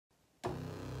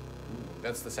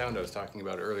That's the sound I was talking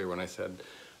about earlier when I said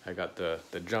I got the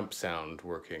jump sound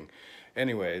working.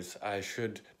 Anyways, I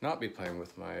should not be playing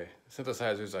with my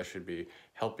synthesizers. I should be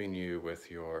helping you with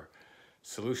your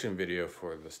solution video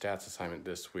for the stats assignment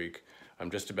this week. I'm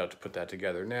just about to put that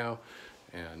together now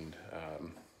and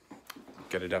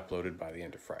get it uploaded by the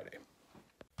end of Friday.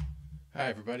 Hi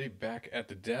everybody, back at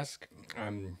the desk.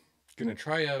 I'm gonna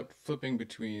try out flipping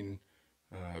between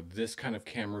this kind of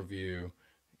camera view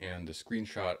and the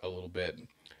screenshot a little bit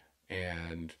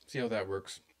and see how that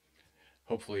works.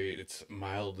 Hopefully it's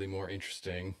mildly more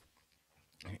interesting.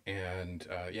 And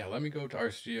yeah, let me go to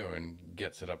RStudio and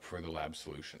get set up for the lab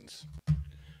solutions.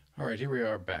 All right, here we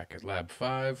are back at lab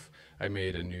 5. I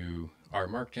made a new R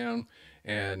markdown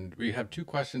and we have 2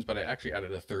 questions, but I actually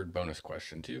added a 3rd bonus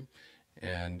question too.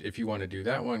 And if you want to do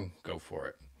that one, go for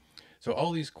it. So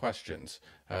all these questions,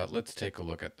 let's take a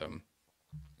look at them.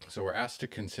 So we're asked to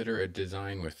consider a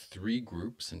design with 3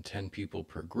 groups and 10 people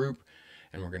per group,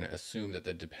 and we're going to assume that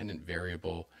the dependent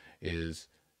variable is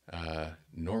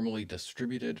normally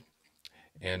distributed,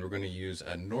 and we're going to use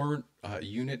a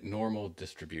unit normal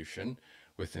distribution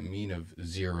with a mean of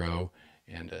 0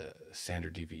 and a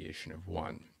standard deviation of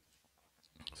 1.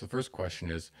 So the first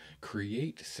question is,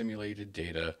 create simulated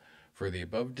data for the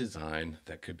above design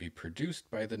that could be produced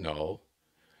by the null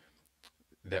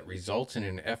that results in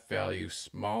an F value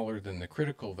smaller than the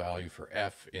critical value for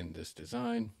F in this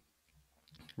design.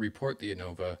 Report the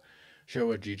ANOVA,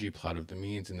 show a ggplot of the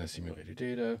means in the simulated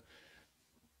data,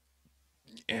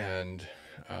 and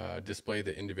display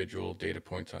the individual data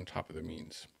points on top of the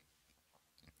means.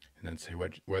 And then say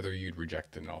whether you'd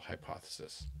reject the null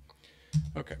hypothesis.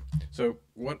 Okay, so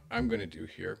what I'm going to do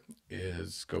here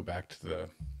is go back to the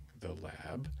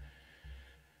lab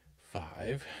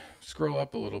 5, scroll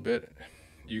up a little bit.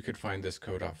 You could find this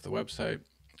code off the website.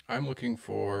 I'm looking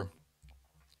for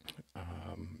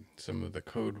some of the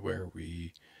code where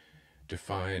we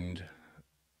defined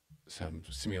some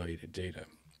simulated data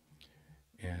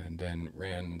and then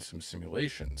ran some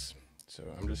simulations. So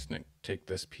I'm just going to take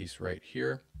this piece right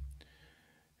here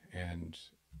and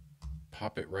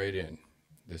pop it right in.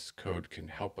 This code can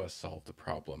help us solve the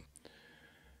problem.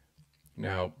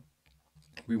 Now,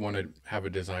 we want to have a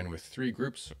design with 3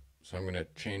 groups, so I'm going to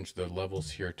change the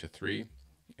levels here to 3,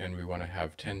 and we want to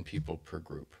have 10 people per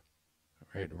group.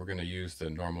 All right, we're going to use the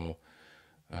normal,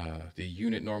 the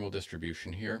unit normal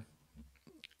distribution here,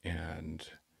 and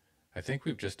I think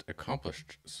we've just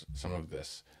accomplished some of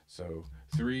this. So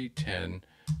 3, 10,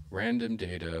 random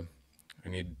data. I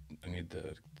need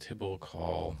the Tibble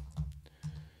call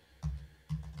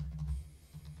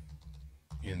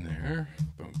in there.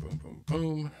 Boom, boom, boom,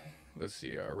 boom. Let's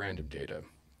see our random data.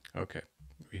 Okay,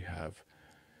 we have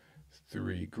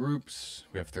 3 groups.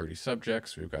 We have 30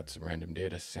 subjects. We've got some random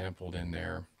data sampled in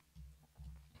there.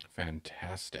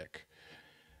 Fantastic.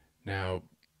 Now,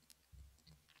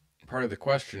 part of the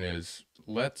question is,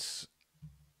 let's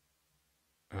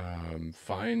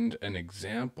find an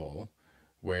example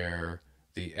where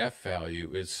the F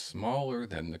value is smaller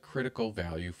than the critical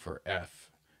value for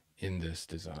F in this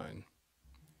design.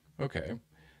 Okay,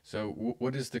 so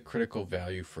what is the critical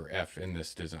value for F in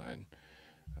this design?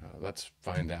 Let's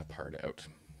find that part out.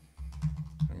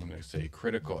 I'm going to say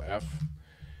critical F,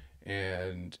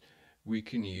 and we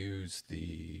can use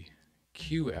the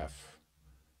QF,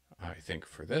 I think,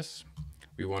 for this.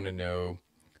 We want to know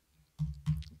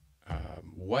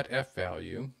what F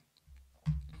value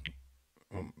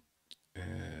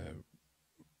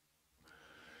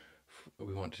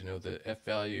we want to know the F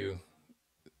value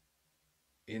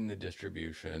in the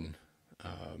distribution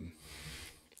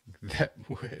that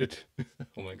would,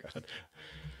 oh my God,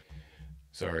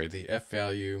 sorry, the F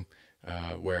value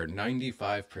where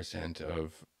 95%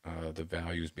 of the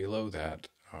values below that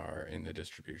are in the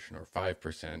distribution, or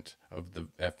 5% of the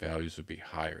F values would be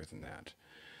higher than that.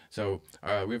 So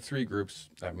we have 3 groups.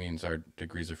 That means our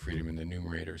degrees of freedom in the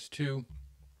numerator is 2.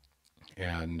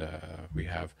 And we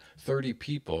have 30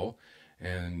 people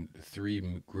and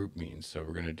 3 group means. So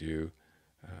we're going to do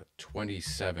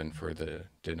 27 for the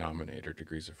denominator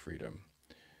degrees of freedom.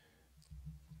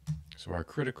 So our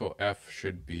critical F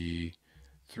should be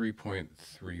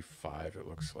 3.35, it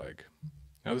looks like.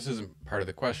 Now this isn't part of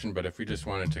the question, but if we just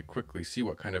wanted to quickly see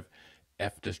what kind of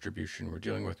F distribution we're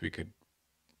dealing with, we could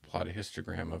plot a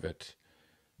histogram of it.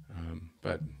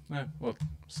 But we'll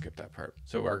skip that part.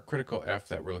 So our critical F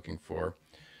that we're looking for,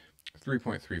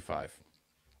 3.35.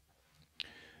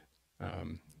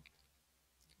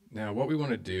 Now what we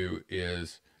want to do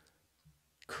is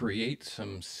create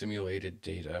some simulated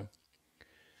data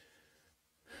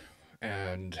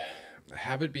and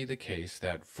have it be the case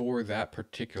that for that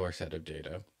particular set of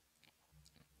data,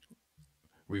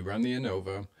 we run the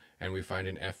ANOVA, and we find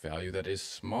an F value that is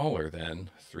smaller than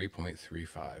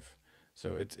 3.35.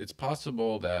 So it's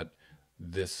possible that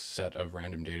this set of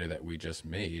random data that we just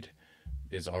made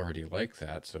is already like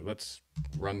that. So let's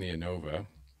run the ANOVA.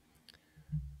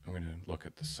 I'm going to look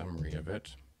at the summary of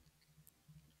it.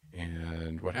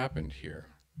 And what happened here?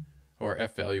 Our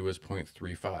F value was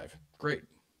 0.35. Great.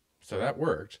 So that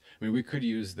worked. I mean, we could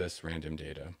use this random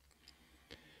data.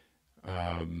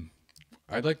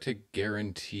 I'd like to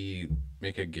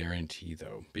make a guarantee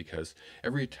though, because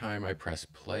every time I press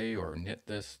play or knit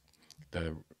this,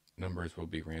 the numbers will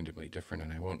be randomly different,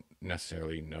 and I won't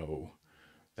necessarily know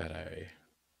that I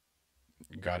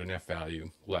got an F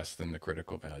value less than the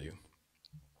critical value.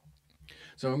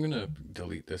 So I'm going to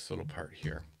delete this little part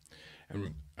here,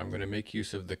 and I'm going to make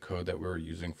use of the code that we were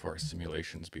using for our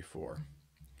simulations before.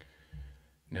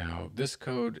 Now, this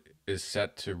code is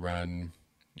set to run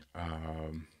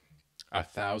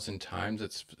 1,000 times.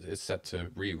 It's set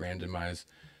to re-randomize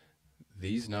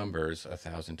these numbers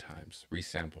 1,000 times,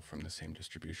 resample from the same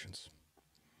distributions.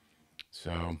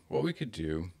 So what we could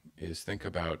do is think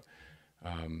about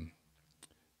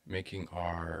making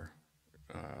our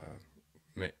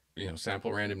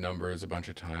sample random numbers a bunch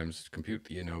of times, compute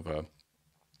the ANOVA,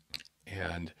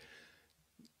 and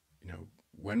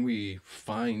when we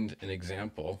find an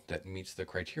example that meets the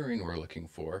criterion we're looking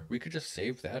for, we could just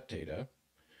save that data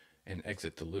and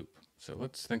exit the loop. So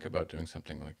let's think about doing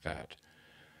something like that.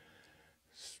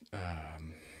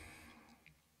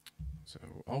 So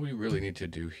all we really need to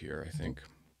do here, I think,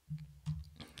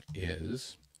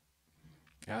 is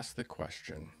ask the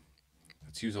question.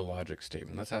 Let's use a logic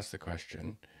statement. Let's ask the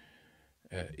question,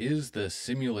 is the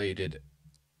simulated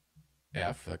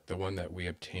F, like the one that we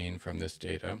obtain from this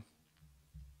data,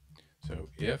 so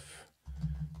if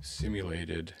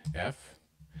simulated F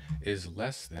is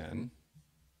less than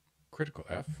critical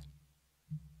F,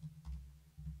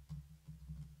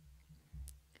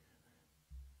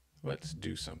 let's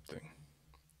do something.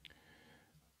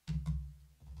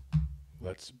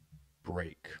 Let's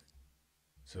break.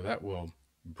 So that will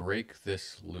break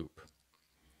this loop.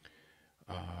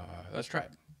 Let's try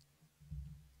it.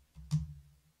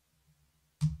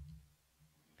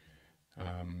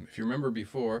 If you remember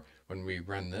before, when we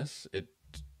ran this, it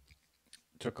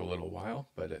took a little while,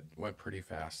 but it went pretty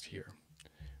fast here.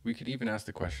 We could even ask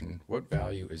the question, what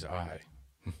value is I?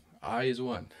 I is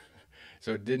 1.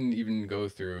 So it didn't even go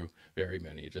through very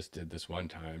many. It just did this one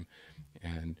time.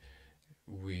 And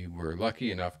we were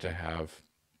lucky enough to have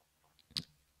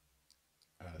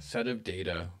a set of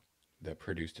data that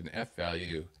produced an F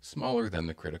value smaller than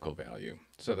the critical value.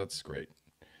 So that's great.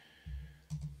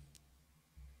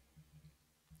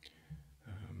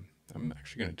 I'm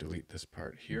actually going to delete this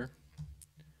part here.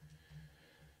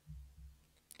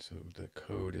 So the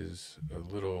code is a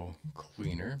little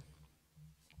cleaner.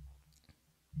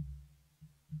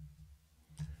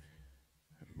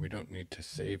 We don't need to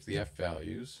save the F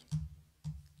values.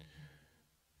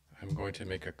 I'm going to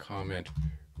make a comment,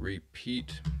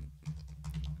 repeat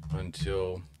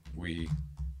until we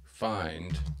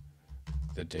find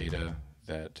the data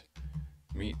that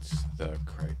meets the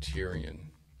criterion.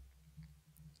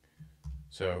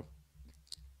 So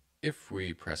if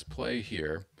we press play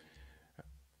here,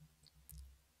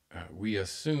 we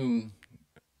assume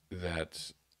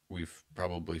that we've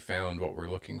probably found what we're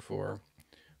looking for.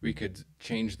 We could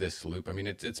change this loop. I mean,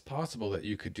 it's possible that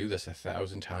you could do this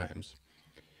 1,000 times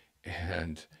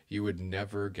and you would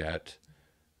never get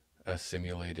a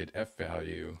simulated F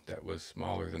value that was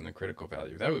smaller than the critical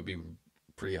value. That would be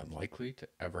pretty unlikely to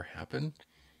ever happen,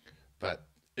 but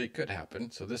it could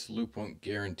happen. So this loop won't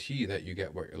guarantee that you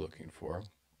get what you're looking for.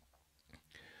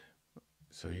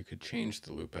 So you could change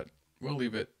the loop, but we'll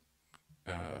leave it.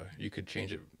 You could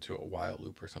change it to a while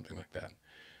loop or something like that.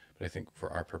 But I think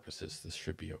for our purposes, this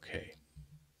should be okay.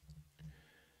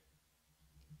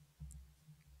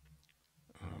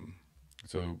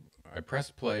 So I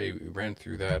pressed play, we ran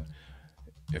through that.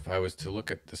 If I was to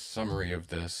look at the summary of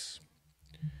this,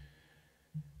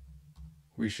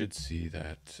 we should see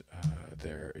that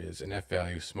there is an F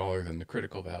value smaller than the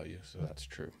critical value, so that's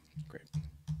true. Great.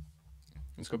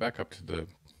 Let's go back up to the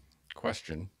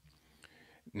question.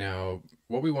 Now,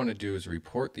 what we want to do is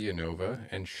report the ANOVA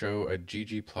and show a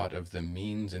ggplot of the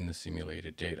means in the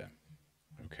simulated data.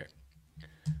 Okay,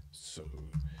 so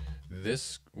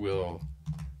this will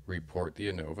report the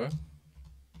ANOVA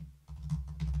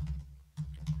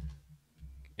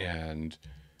and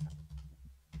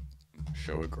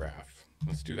show a graph.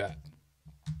 Let's do that.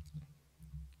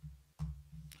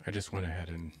 I just went ahead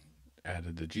and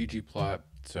added the ggplot,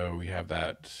 so we have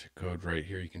that code right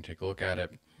here. You can take a look at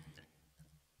it.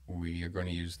 we are going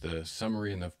to use the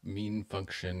summary and the mean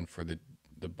function for the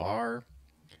bar.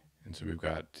 And so we've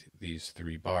got these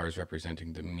 3 bars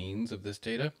representing the means of this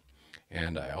data.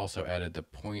 And I also added the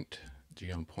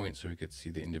genome point so we could see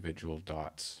the individual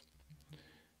dots.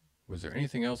 Was there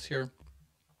anything else here?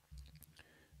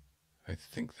 I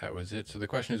think that was it. So the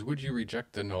question is, would you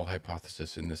reject the null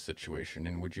hypothesis in this situation?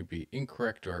 And would you be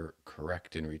incorrect or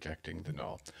correct in rejecting the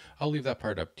null? I'll leave that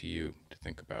part up to you to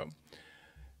think about.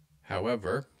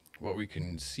 However, what we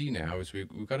can see now is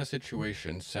we've got a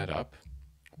situation set up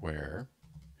where,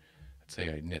 let's say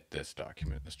I knit this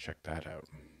document. Let's check that out.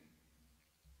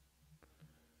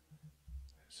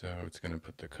 So it's going to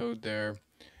put the code there.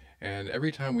 And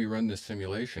every time we run this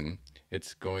simulation,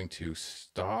 it's going to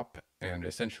stop and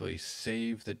essentially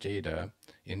save the data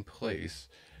in place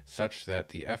such that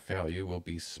the F value will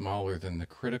be smaller than the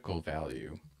critical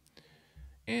value.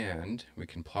 And we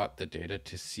can plot the data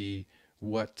to see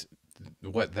what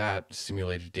that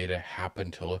simulated data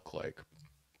happened to look like.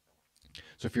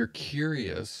 So if you're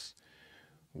curious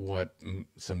what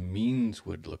some means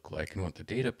would look like and what the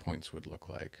data points would look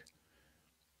like,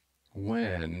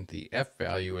 when the F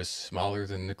value is smaller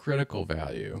than the critical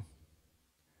value,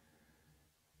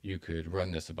 you could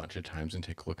run this a bunch of times and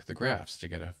take a look at the graphs to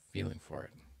get a feeling for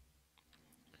it.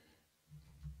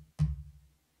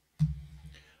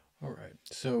 All right,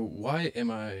 so why am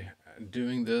I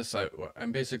doing this?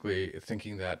 I'm basically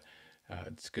thinking that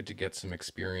it's good to get some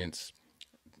experience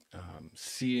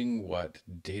seeing what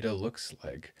data looks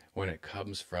like when it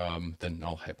comes from the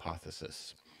null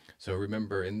hypothesis. So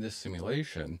remember, in this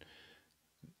simulation,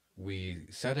 we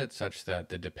set it such that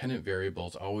the dependent variable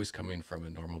is always coming from a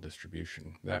normal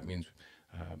distribution. That means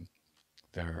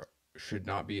there should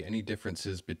not be any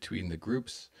differences between the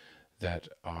groups that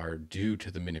are due to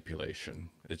the manipulation.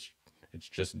 It's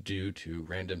just due to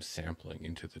random sampling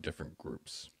into the different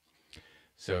groups.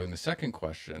 So in the second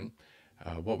question,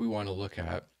 what we want to look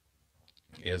at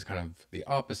is kind of the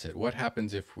opposite. What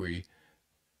happens if we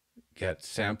get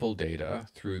sample data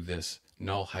through this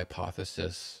null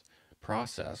hypothesis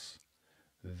process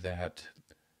that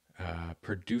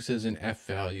produces an F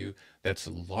value that's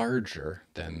larger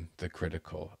than the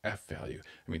critical F value?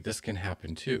 I mean, this can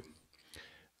happen too.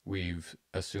 We've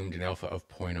assumed an alpha of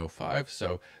 0.05,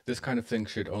 so this kind of thing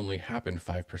should only happen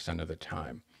 5% of the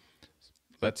time.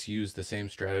 Let's use the same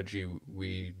strategy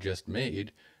we just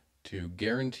made to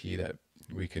guarantee that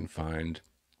we can find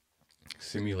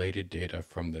simulated data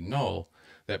from the null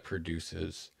that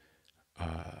produces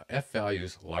F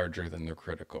values larger than the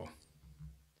critical.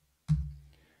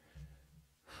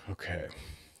 Okay,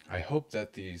 I hope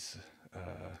that these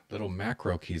little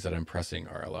macro keys that I'm pressing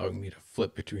are allowing me to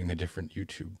flip between the different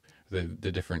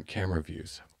the different camera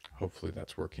views. Hopefully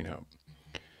that's working out.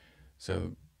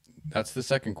 So that's the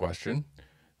second question.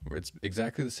 It's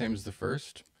exactly the same as the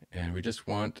first, and we just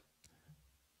want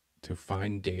to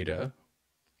find data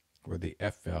where the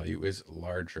F value is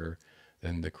larger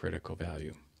than the critical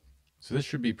value. So this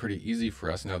should be pretty easy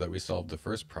for us now that we solved the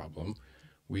first problem.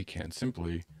 We can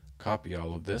simply copy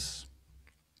all of this,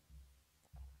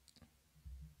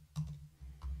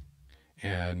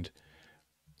 and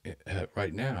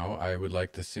right now I would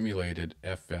like the simulated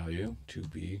F value to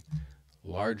be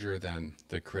larger than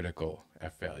the critical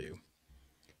F value.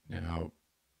 Now,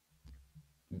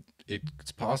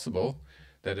 it's possible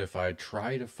that if I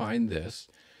try to find this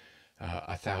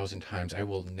 1,000 times, I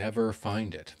will never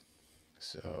find it.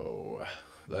 So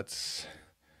let's,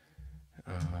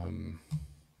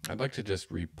 I'd like to just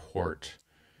report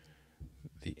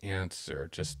the answer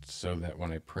just so that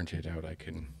when I print it out, I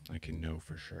can know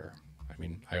for sure. I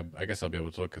mean, I guess I'll be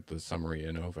able to look at the summary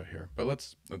ANOVA here, but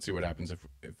let's see what happens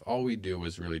if all we do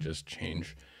is really just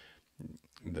change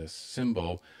this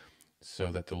symbol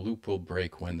so that the loop will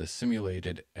break when the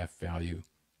simulated F value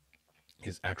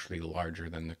is actually larger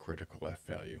than the critical F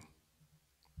value.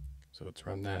 So let's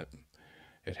run that.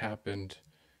 It happened.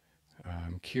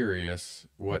 I'm curious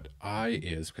what I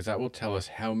is, because that will tell us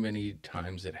how many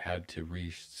times it had to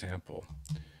resample.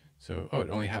 So, oh,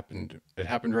 it happened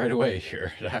right away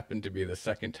here. It happened to be the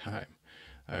second time.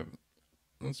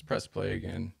 Let's press play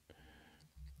again.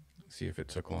 See if it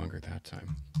took longer that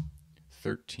time.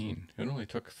 13. It only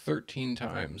took 13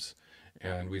 times,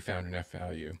 and we found an F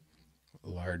value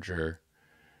larger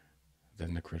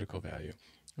than the critical value.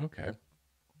 Okay.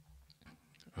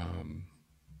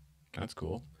 That's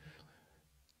cool.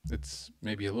 It's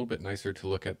maybe a little bit nicer to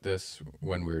look at this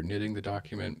when we're knitting the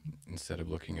document instead of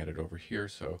looking at it over here.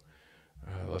 So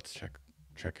let's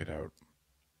check it out.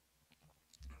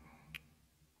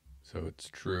 So it's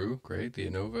true. Great. The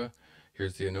ANOVA.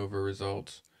 Here's the ANOVA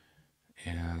results.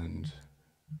 And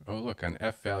Oh, look, an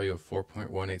F value of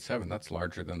 4.187. That's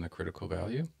larger than the critical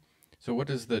value. So what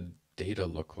does the data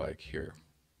look like here?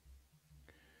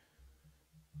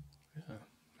 Yeah.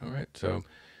 All right, so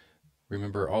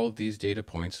remember all of these data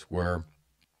points were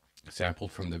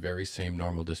sampled from the very same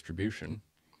normal distribution.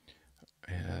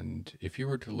 And if you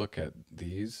were to look at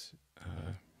these,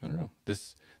 I don't know,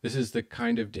 this is the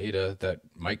kind of data that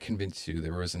might convince you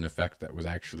there was an effect that was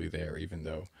actually there, even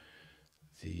though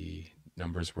the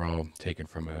numbers were all taken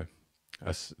from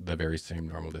the very same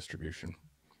normal distribution.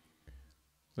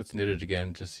 Let's knit it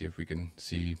again, just see if we can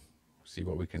see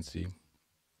what we can see.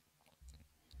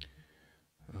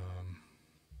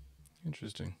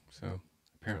 Interesting. So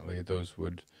apparently those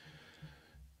would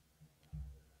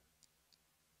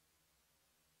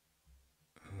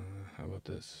how about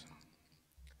this?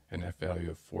 An F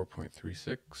value of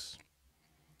 4.36.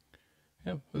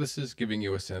 Yeah, well, this is giving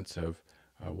you a sense of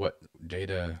what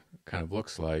data kind of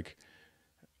looks like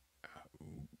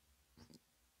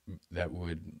that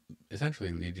would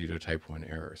essentially lead you to type 1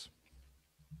 errors.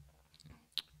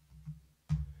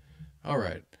 All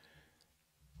right.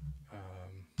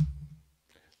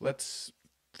 Let's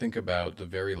think about the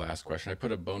very last question. I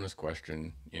put a bonus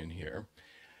question in here.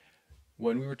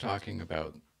 When we were talking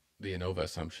about the ANOVA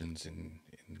assumptions in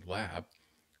lab,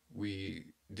 we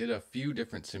did a few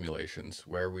different simulations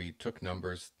where we took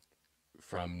numbers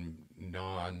from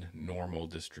non-normal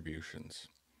distributions.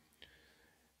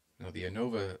 Now, the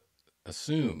ANOVA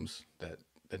assumes that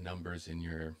the numbers in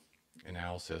your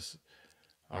analysis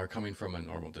are coming from a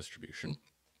normal distribution.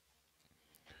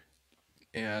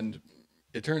 And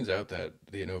it turns out that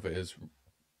the ANOVA is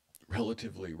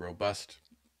relatively robust,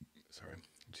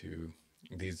 to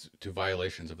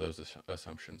violations of those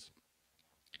assumptions.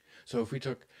 So if we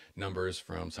took numbers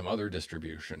from some other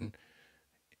distribution,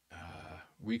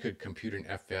 we could compute an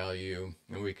F value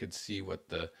and we could see what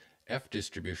the F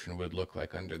distribution would look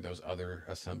like under those other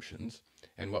assumptions.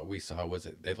 And what we saw was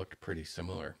that they looked pretty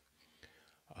similar.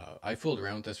 I fooled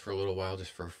around with this for a little while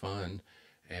just for fun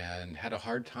and had a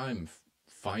hard time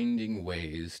finding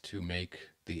ways to make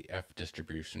the F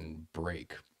distribution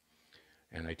break.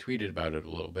 And I tweeted about it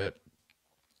a little bit,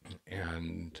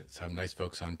 and some nice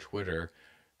folks on Twitter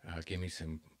gave me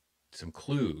some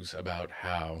clues about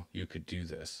how you could do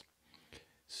this.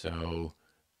 So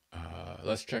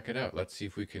let's check it out. Let's see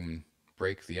if we can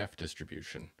break the F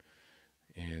distribution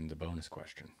in the bonus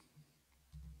question.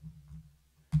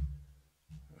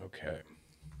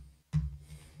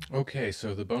 Okay,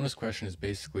 so the bonus question is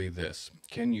basically this.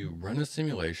 Can you run a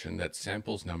simulation that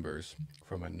samples numbers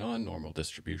from a non-normal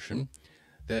distribution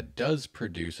that does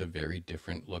produce a very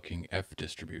different looking F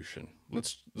distribution?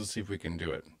 Let's see if we can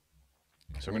do it.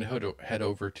 So I'm going to head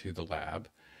over to the lab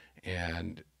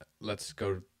and let's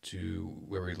go to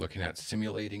where we're looking at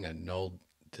simulating a null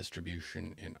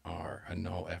distribution in R, a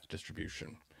null F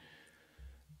distribution.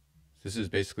 This is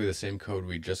basically the same code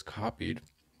we just copied.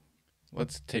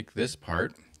 Let's take this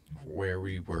part where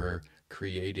we were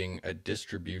creating a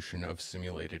distribution of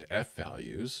simulated F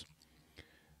values.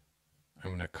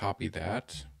 I'm going to copy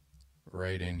that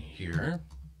right in here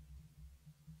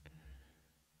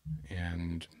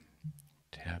and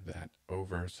tab that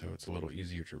over so it's a little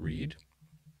easier to read.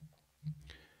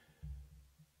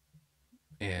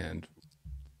 And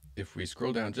if we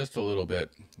scroll down just a little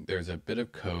bit, there's a bit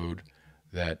of code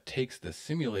that takes the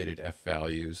simulated F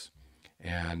values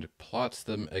and plots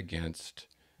them against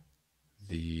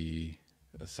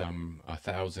some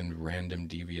 1,000 random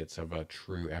deviates of a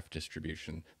true F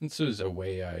distribution. This is a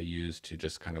way I use to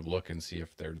just kind of look and see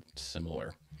if they're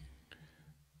similar.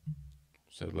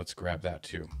 So let's grab that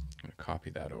too. I'm going to copy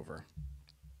that over.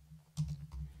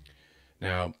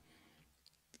 Now,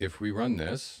 if we run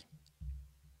this,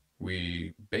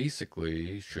 we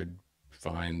basically should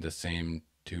find the same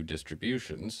two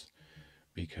distributions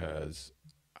because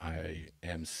I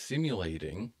am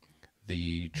simulating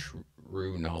the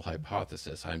true null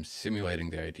hypothesis. I'm simulating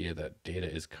the idea that data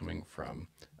is coming from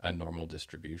a normal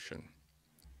distribution.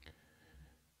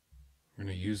 We're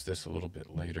going to use this a little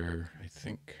bit later, I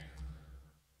think.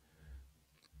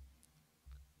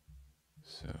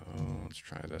 So let's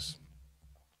try this.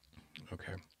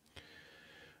 Okay.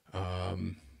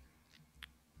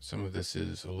 Some of this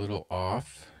is a little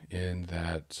off in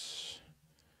that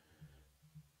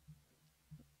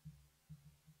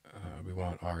we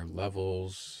want our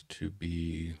levels to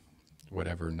be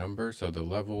whatever number. So the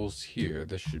levels here,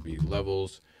 this should be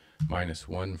levels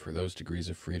 -1 for those degrees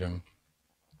of freedom.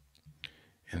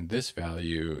 And this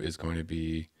value is going to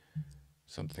be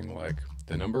something like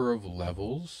the number of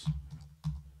levels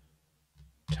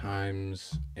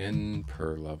times n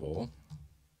per level,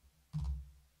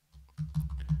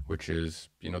 which is,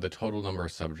 the total number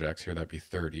of subjects here, that'd be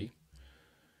 30.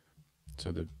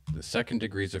 So the second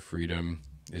degrees of freedom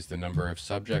is the number of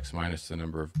subjects minus the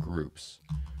number of groups.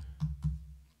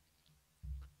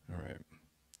 All right.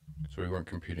 So we weren't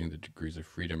computing the degrees of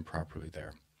freedom properly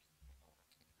there.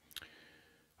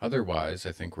 Otherwise,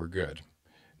 I think we're good.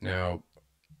 Now,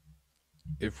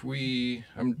 if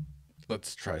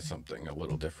let's try something a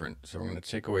little different. So I'm going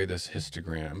to take away this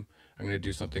histogram. I'm going to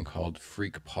do something called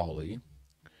freak poly.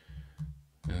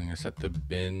 And I'm going to set the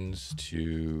bins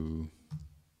to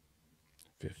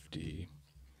 50.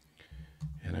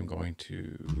 And I'm going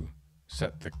to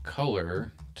set the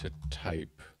color to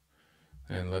type.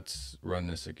 And let's run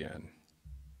this again.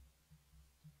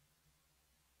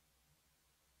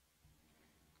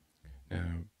 Now,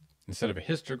 instead of a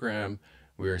histogram,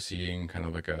 we are seeing kind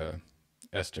of like a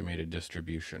estimated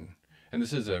distribution. And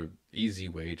this is a easy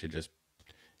way to just,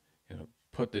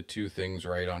 put the two things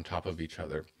right on top of each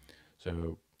other.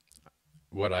 So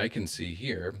what I can see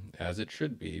here, as it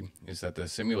should be, is that the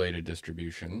simulated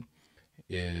distribution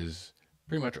is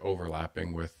pretty much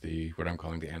overlapping with what I'm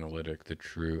calling the analytic, the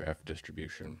true F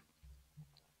distribution.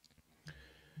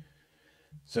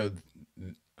 So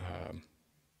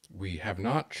we have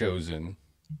not chosen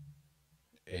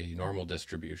a normal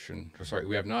distribution,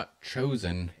 we have not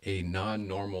chosen a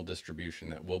non-normal distribution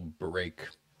that will break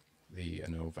the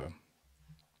ANOVA.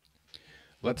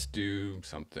 Let's do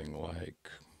something like,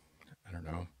 I don't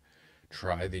know,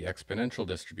 try the exponential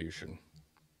distribution.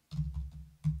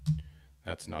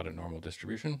 That's not a normal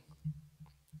distribution.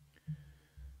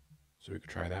 So we could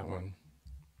try that one.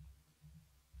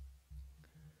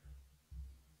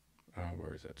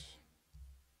 Where is it?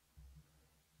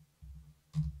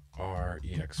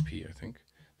 REXP, I think.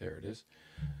 There it is.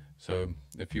 So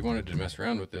if you wanted to mess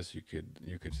around with this, you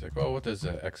could say, well, what does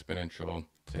an exponential,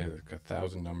 say like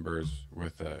 1,000 numbers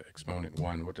with exponent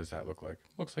 1, what does that look like?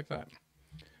 Looks like that.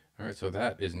 All right, so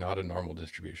that is not a normal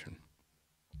distribution.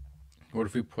 What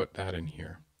if we put that in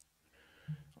here?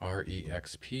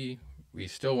 REXP, we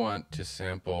still want to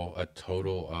sample a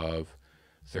total of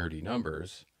 30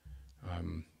 numbers.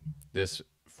 This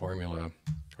formula,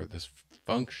 or this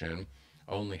function,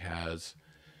 only has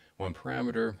one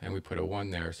parameter, and we put a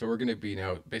 1 there. So we're going to be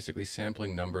now basically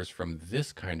sampling numbers from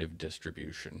this kind of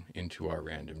distribution into our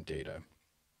random data.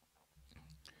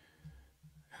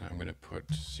 And I'm going to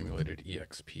put simulated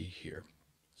EXP here.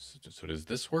 So does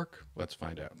this work? Let's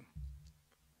find out.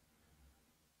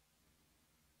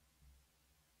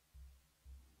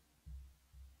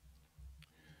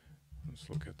 Let's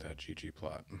look at that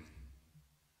ggplot.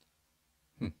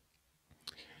 I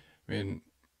mean,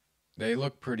 they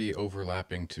look pretty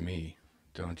overlapping to me,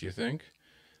 don't you think?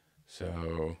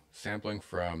 So sampling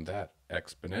from that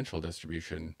exponential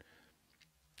distribution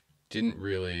didn't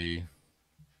really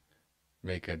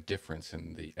make a difference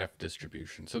in the F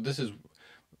distribution. So this is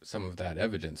some of that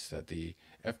evidence that the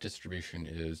F distribution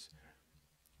is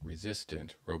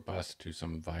resistant, robust to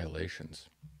some violations.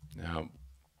 Now,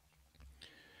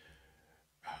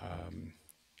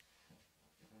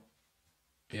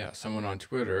 someone on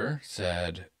Twitter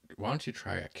said, why don't you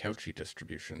try a Cauchy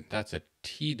distribution? That's a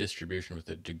T distribution with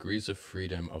a degrees of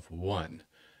freedom of 1.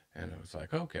 And I was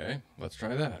like, okay, let's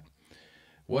try that.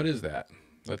 What is that?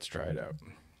 Let's try it out.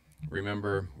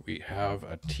 Remember, we have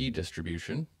a T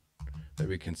distribution that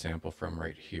we can sample from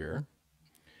right here.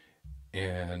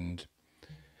 And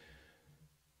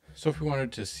so if we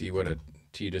wanted to see what a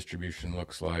T distribution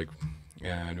looks like,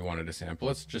 and we wanted to sample,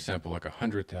 let's just sample like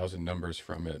 100,000 numbers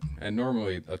from it. And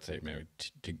normally, let's say maybe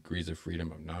degrees of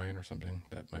freedom of 9 or something.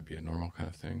 That might be a normal kind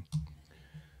of thing.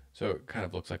 So it kind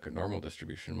of looks like a normal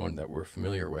distribution, one that we're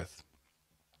familiar with.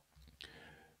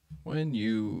 When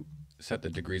you set the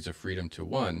degrees of freedom to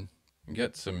 1, you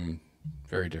get some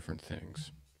very different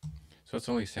things. So let's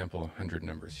only sample 100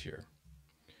 numbers here.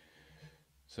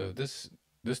 So this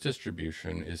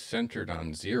distribution is centered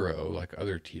on 0, like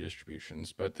other T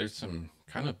distributions, but there's some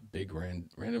kind of big,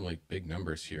 randomly big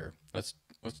numbers here. Let's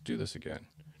do this again.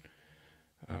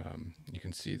 You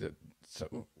can see that.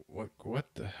 So what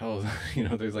the hell?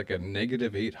 There's like a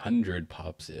 -800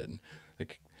 pops in.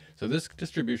 So this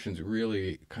distribution is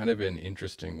really kind of an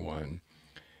interesting one.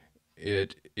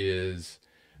 It is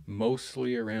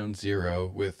mostly around 0,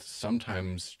 with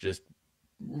sometimes just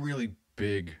really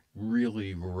big,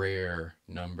 really rare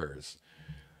numbers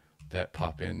that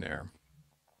pop in there.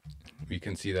 We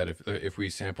can see that if we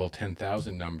sample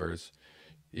 10,000 numbers,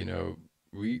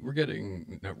 we're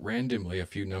getting randomly a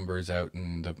few numbers out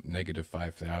in the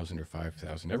 -5,000 or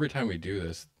 5,000. Every time we do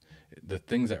this, the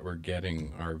things that we're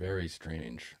getting are very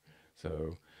strange.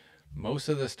 So most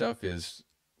of the stuff is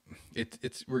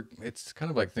it's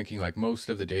kind of like thinking like most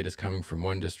of the data is coming from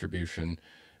one distribution,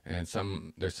 and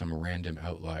there's some random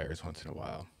outliers once in a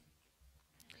while.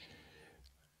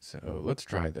 So let's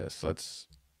try this. Let's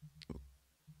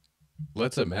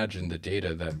imagine the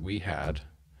data that we had,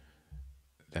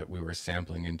 that we were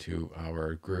sampling into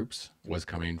our groups, was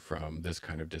coming from this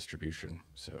kind of distribution.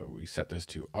 So we set this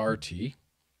to RT,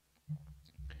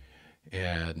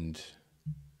 and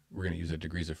we're going to use a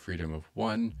degrees of freedom of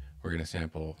 1. We're going to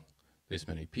sample this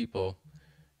many people,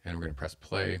 and we're going to press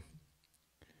play.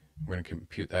 We're going to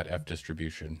compute that F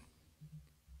distribution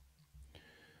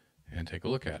and take a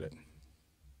look at it.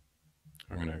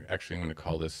 I'm going to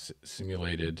call this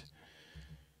simulated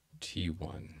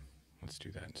T1. Let's do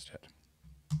that instead.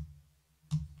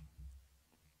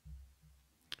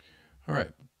 All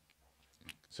right.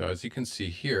 So as you can see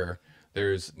here,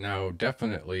 there's now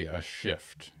definitely a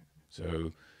shift.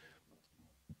 So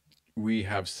we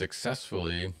have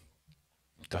successfully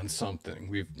done something.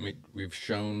 We've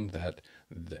shown that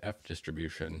the F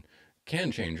distribution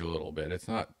can change a little bit. It's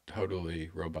not totally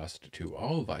robust to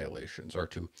all violations or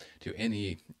to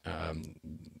any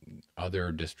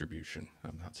other distribution.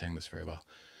 I'm not saying this very well.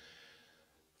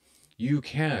 You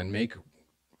can make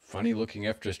funny looking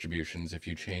F distributions if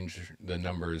you change the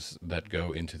numbers that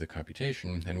go into the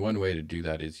computation, and one way to do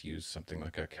that is use something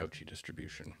like a Cauchy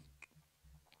distribution.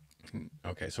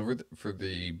 Okay, so for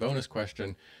the bonus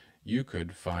question, you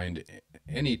could find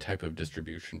any type of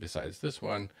distribution besides this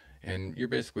one, and you're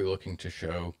basically looking to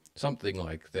show something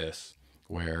like this,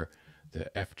 where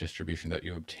the F distribution that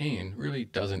you obtain really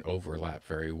doesn't overlap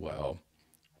very well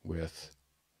with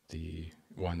the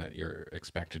one that you're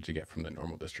expected to get from the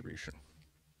normal distribution.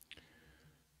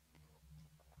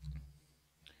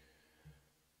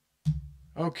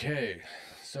 Okay,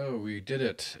 so we did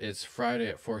it. It's Friday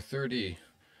at 4:30.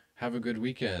 Have a good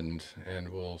weekend, and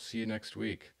we'll see you next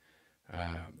week.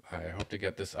 I hope to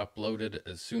get this uploaded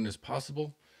as soon as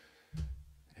possible.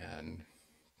 And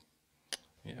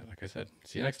yeah, like I said,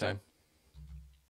 see you next time.